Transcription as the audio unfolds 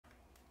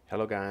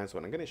Hello guys,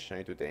 what I'm going to show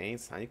you today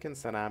is how you can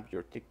set up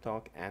your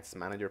TikTok Ads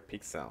Manager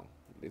pixel.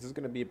 This is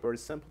going to be a very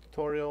simple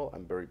tutorial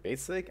and very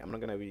basic. I'm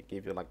not going to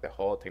give you like the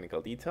whole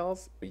technical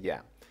details, but yeah.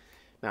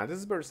 Now this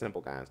is very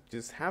simple guys. You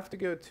just have to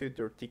go to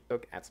your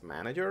TikTok Ads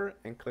Manager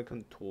and click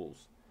on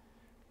Tools.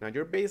 Now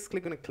you're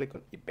basically going to click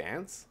on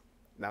Events.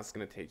 That's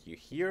going to take you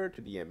here to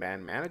the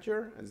Event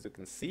Manager, as you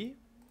can see.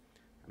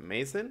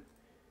 Amazing.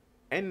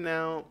 And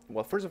now,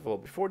 well, first of all,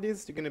 before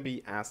this, you're going to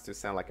be asked to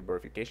send like a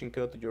verification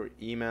code to your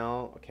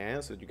email. Okay,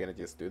 so you're going to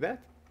just do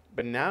that.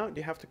 But now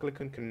you have to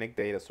click on Connect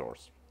Data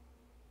Source.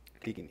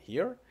 Click in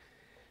here.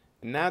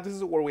 And now this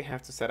is where we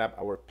have to set up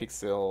our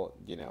pixel,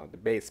 the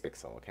base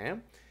pixel. Okay.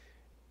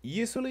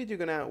 Usually you're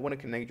going to want to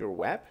connect your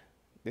web.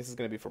 This is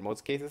going to be for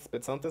most cases,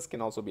 but sometimes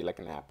can also be like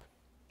an app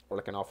or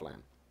like an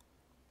offline.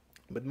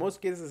 But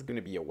most cases it's going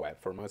to be a web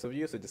for most of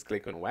you. So just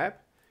click on web.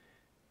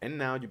 And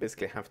now you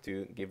basically have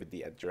to give it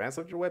the address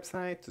of your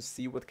website to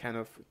see what kind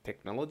of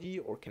technology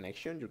or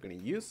connection you're going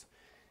to use.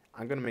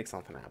 I'm going to make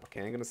something up, okay?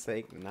 I'm going to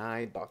say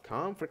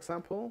Nike.com, for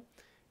example,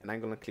 and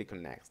I'm going to click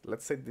on next.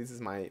 Let's say this is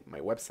my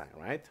website,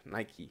 right?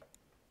 Nike.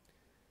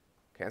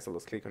 Okay, so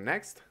let's click on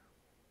next.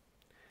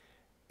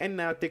 And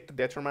now take to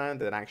determine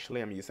that actually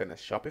I'm using a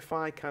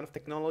Shopify kind of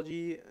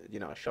technology, a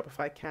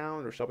Shopify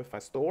account or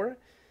Shopify store.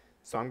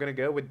 So I'm going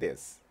to go with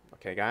this,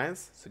 okay,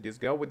 guys? So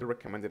just go with the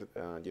recommended,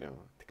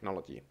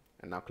 technology.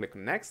 And now click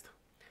on next,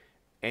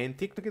 and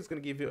TikTok is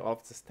going to give you all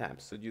of the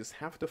steps, so you just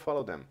have to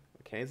follow them.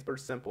 Okay, it's very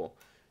simple.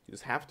 You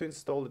just have to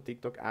install the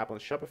TikTok app on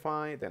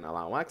Shopify, then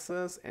allow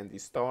access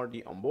and start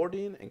the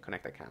onboarding and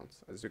connect accounts.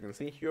 As you can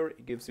see here,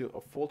 it gives you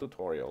a full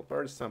tutorial,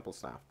 very simple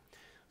stuff.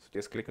 So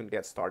just click on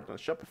get started on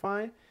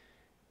Shopify,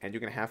 and you're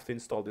going to have to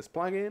install this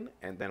plugin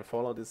and then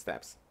follow these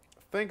steps.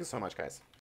 Thank you so much, guys.